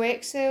 so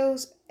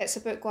Exiles, it's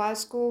about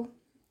Glasgow,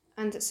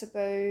 and it's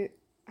about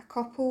a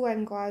couple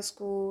in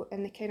Glasgow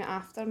in the kind of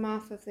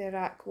aftermath of the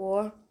Iraq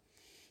War.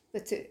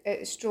 But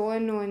it's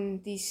drawn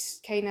on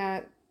these kind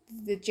of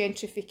the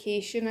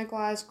gentrification of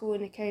Glasgow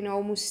and the kind of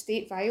almost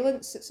state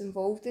violence that's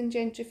involved in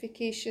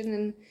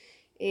gentrification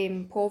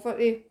and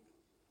poverty,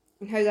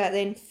 and how that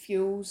then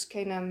fuels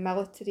kind of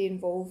military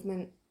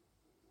involvement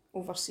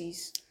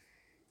overseas.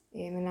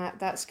 And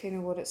that's kind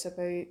of what it's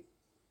about.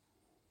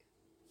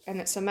 And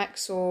it's a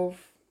mix of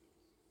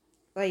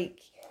like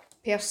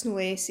personal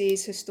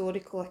essays,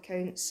 historical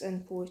accounts,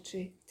 and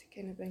poetry to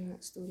kind of bring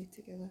that story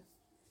together.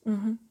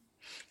 Mm-hmm.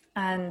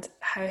 And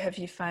how have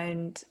you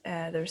found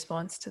the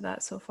response to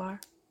that so far?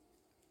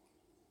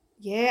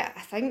 Yeah,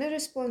 I think the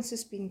response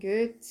has been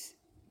good,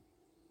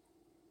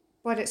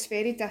 but it's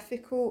very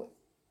difficult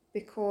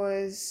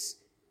because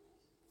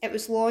it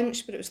was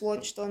launched, but it was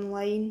launched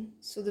online.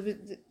 So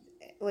the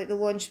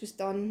launch was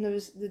done. There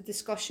was the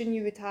discussion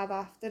you would have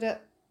after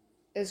it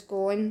is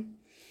gone.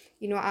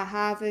 You know, I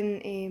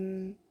haven't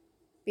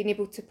been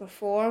able to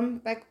perform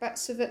big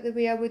bits of it the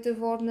way I would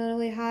have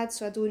ordinarily had,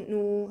 so I don't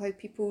know how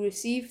people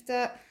received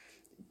it.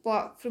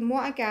 But from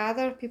what I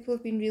gather, people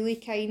have been really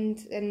kind,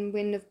 and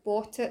when they've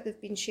bought it,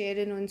 they've been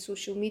sharing on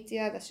social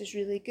media, this is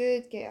really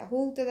good, get a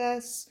hold of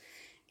this.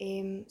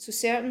 So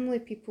certainly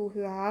people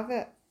who have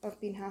it have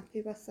been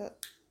happy with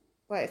it.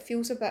 But it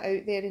feels a bit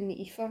out there in the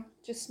ether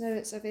just now.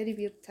 It's a very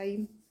weird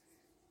time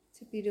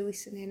to be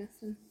releasing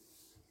anything.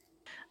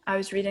 I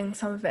was reading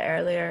some of it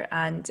earlier,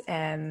 and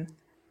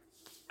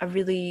I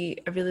really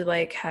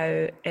like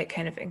how it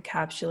kind of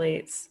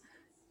encapsulates,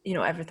 you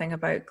know, everything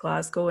about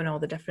Glasgow and all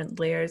the different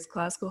layers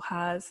Glasgow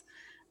has.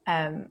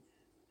 Do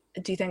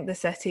you think the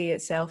city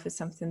itself is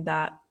something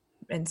that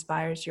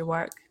inspires your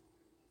work?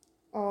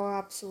 Oh,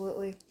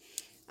 absolutely.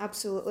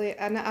 Absolutely.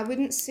 And I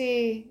wouldn't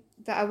say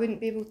that I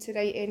wouldn't be able to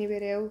write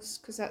anywhere else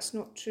because that's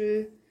not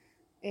true.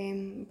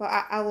 But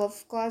I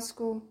love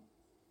Glasgow.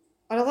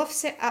 Or I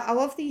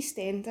love the East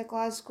End of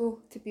Glasgow,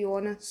 to be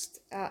honest.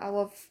 I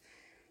love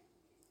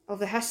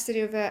the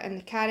history of it and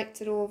the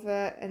character of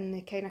it and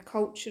the kind of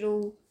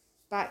cultural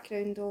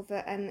background of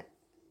it. And,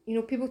 you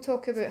know, people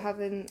talk about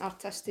having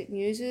artistic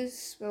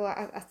muses. Well,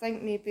 I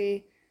think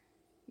maybe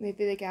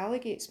the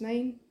Gallowgate's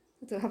mine.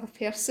 I don't have a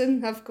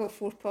person. I've got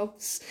 4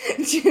 pubs,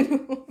 you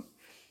know.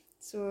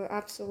 So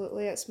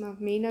absolutely, it's my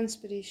main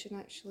inspiration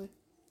actually.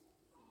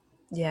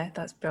 Yeah,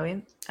 that's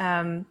brilliant.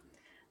 And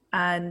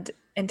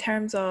in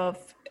terms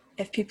of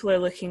if people are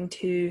looking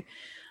to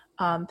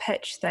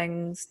pitch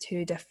things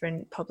to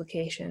different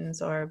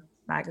publications or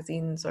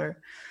magazines or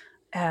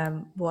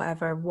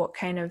whatever, what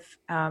kind of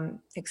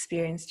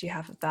experience do you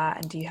have of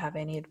that, and do you have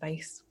any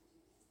advice?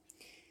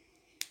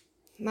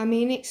 My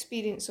main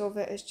experience of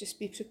it is just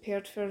be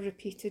prepared for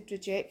repeated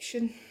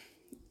rejection,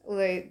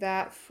 like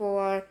that.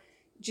 For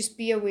just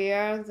be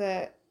aware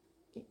that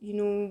you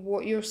know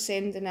what you're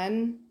sending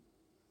in.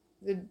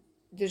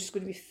 There's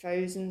going to be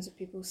thousands of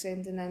people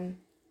sending in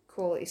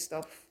quality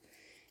stuff.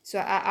 So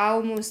I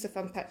almost, if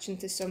I'm pitching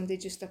to somebody,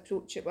 just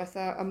approach it with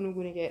I'm not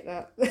going to get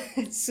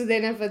that. So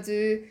then if I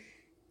do,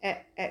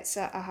 it's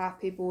a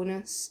happy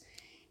bonus.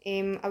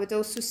 I would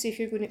also say if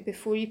you're going to,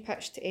 before you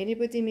pitch to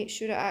anybody, make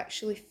sure it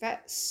actually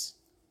fits.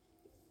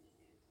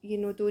 You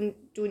know,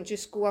 don't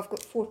just go, I've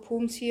got 4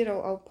 poems here,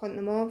 I'll punt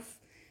them off.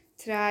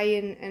 Try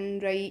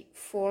and write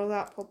for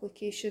that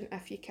publication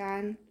if you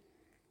can.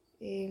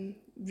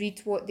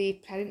 Read what they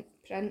print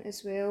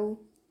as well.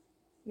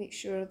 Make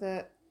sure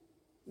that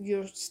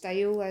your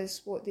style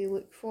is what they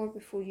look for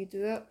before you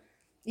do it.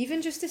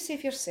 Even just to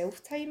save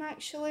yourself time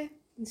actually,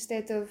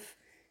 instead of,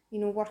 you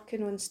know,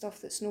 working on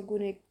stuff that's not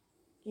going to,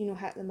 you know,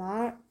 hit the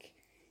mark.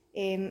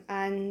 And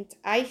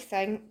I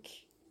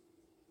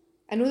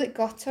know that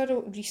Gutter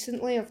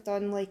recently have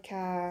done like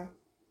I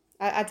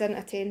didn't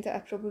attend it, I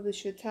probably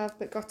should have,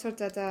 but Gutter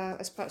did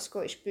as part of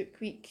Scottish Book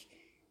Week,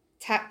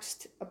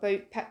 tips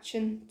about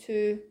pitching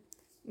to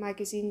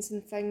magazines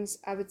and things.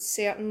 I would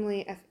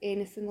certainly, if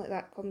anything like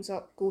that comes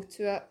up, go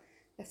to it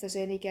if there's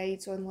any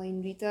guides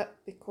online, read it,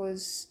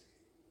 because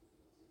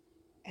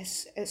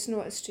it's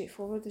not as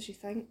straightforward as you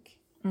think.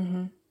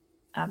 Mm-hmm.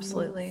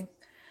 Absolutely.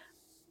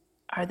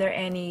 Are there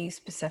any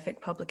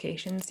specific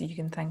publications that you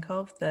can think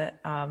of that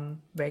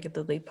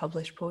regularly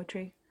publish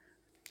poetry?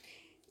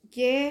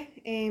 Yeah,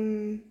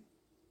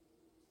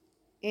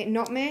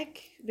 Nutmeg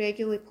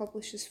regularly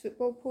publishes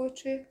football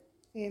poetry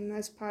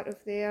as part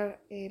of their...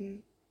 I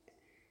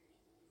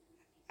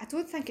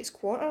don't think it's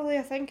quarterly,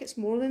 I think it's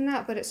more than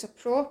that, but it's a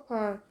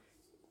proper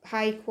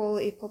high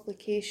quality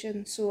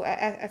publication. So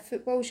if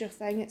football's your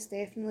thing, it's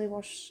definitely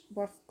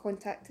worth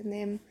contacting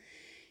them.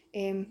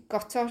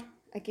 Gutter,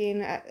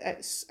 again,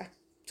 it's a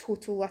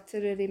total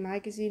literary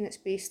magazine. It's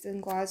based in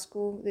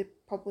Glasgow. They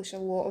publish a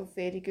lot of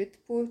very good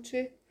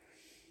poetry.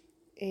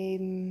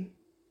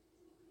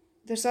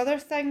 There's other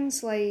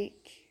things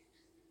like,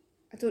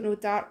 I don't know,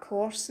 Dark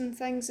Horse and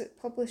things that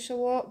publish a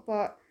lot,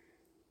 but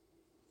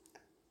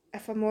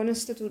if I'm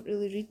honest, I don't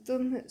really read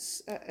them.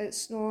 It's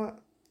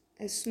not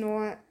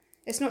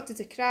to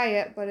decry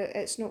it, but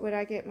it's not where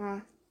I get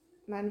my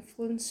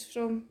influence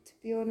from, to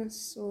be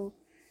honest. So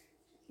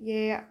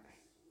yeah,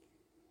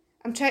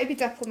 I'm trying to be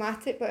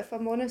diplomatic, but if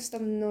I'm honest,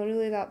 I'm not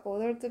really that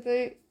bothered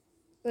about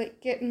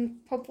like getting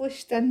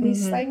published in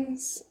these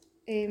things,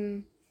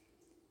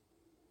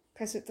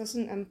 because it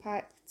doesn't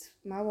impact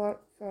my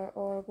work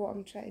or what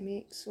I'm trying to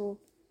make. So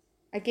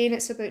again,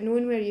 it's about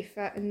knowing where you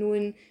fit and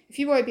knowing if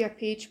you want to be a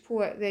page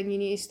poet, then you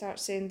need to start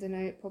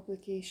sending out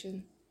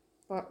publication.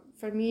 But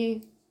for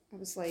me, I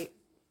was like,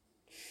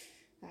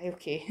 aye,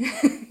 okay.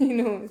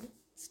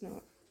 It's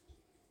not.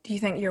 Do you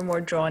think you're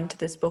more drawn to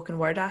the spoken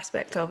word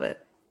aspect of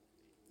it?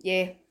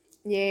 Yeah.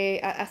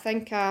 I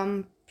think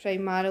I'm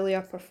primarily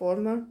a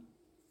performer.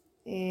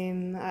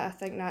 I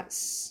think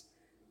that's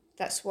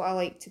what I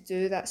like to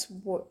do. That's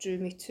what drew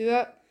me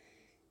to it.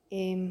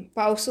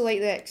 But I also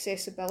like the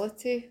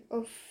accessibility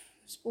of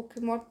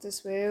spoken word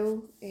as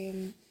well.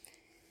 I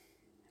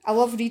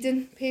love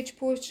reading page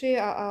poetry.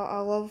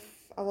 I've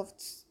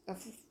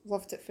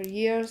loved it for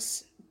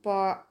years,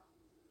 but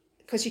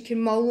because you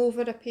can mull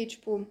over a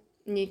page poem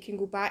and you can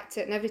go back to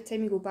it, and every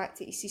time you go back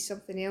to it you see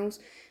something else.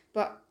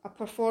 But a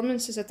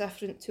performance is a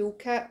different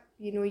toolkit.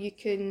 You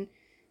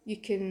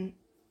can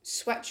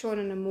switch on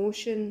an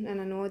emotion in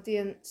an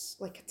audience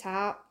like a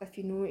tap. If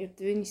you know what you're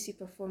doing, you see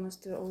performers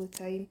do it all the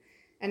time,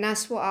 and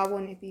that's what I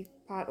want to be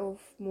part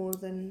of more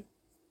than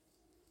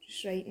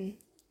just writing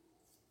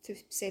to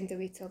send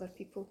away to other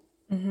people.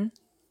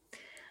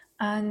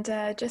 And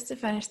just to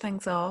finish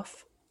things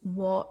off,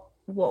 what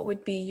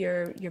would be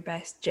your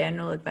best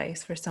general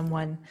advice for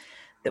someone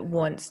that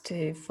wants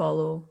to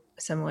follow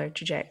a similar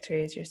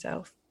trajectory as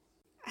yourself?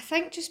 I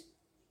think just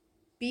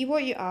be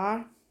what you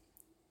are.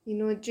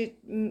 Just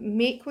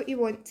make what you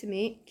want to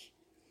make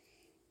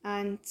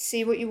and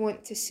say what you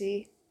want to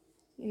say,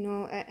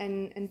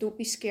 and don't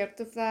be scared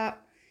of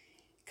that,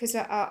 because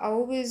I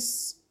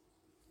always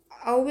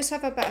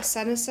have a bit of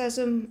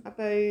cynicism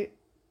about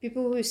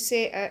people who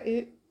set out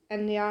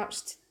in the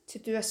arts to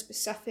do a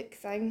specific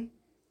thing.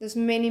 There's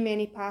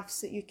many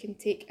paths that you can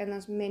take, and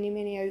there's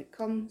many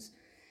outcomes.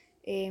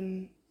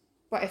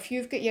 But if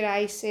you've got your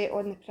eyes set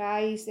on the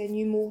prize, then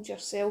you mould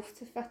yourself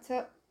to fit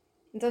it.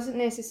 It doesn't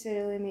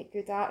necessarily make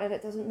good art, and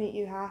it doesn't make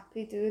you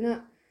happy doing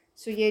it.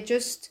 So yeah,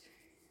 just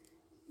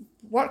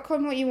work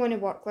on what you want to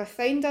work with.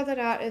 Find other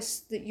artists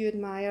that you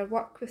admire,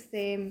 work with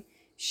them,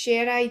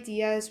 share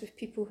ideas with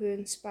people who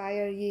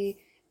inspire you.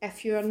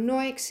 If you're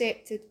not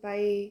accepted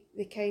by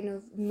the kind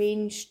of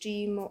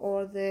mainstream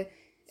or the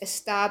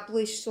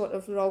established sort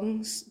of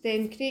rungs,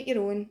 then create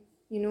your own.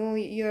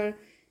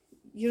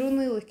 You're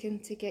only looking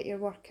to get your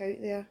work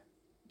out there.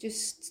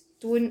 Just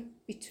don't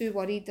be too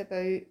worried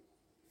about,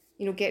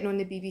 getting on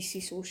the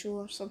BBC Social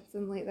or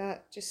something like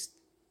that. Just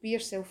be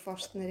yourself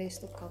first and the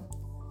rest will come.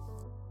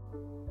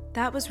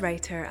 That was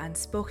writer and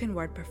spoken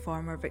word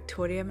performer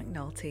Victoria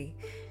McNulty.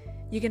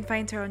 You can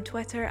find her on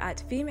Twitter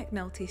at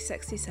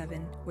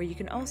vmcnulty67, where you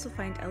can also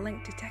find a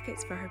link to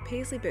tickets for her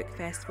Paisley Book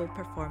Festival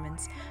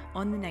performance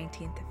on the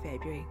 19th of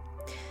February.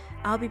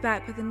 I'll be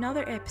back with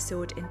another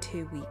episode in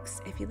 2 weeks.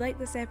 If you like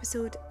this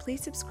episode,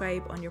 please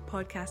subscribe on your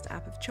podcast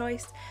app of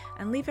choice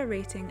and leave a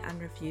rating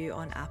and review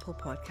on Apple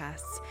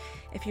Podcasts.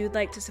 If you would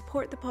like to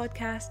support the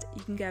podcast,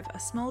 you can give a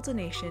small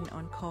donation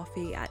on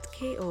Ko-fi at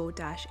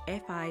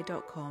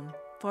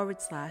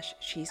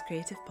ko-fi.com/She's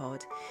Creative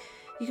Pod.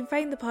 You can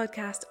find the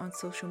podcast on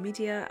social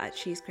media at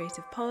She's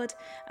Creative Pod,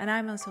 and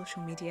I'm on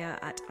social media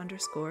at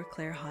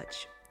 _Claire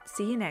Hutch.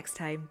 See you next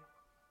time.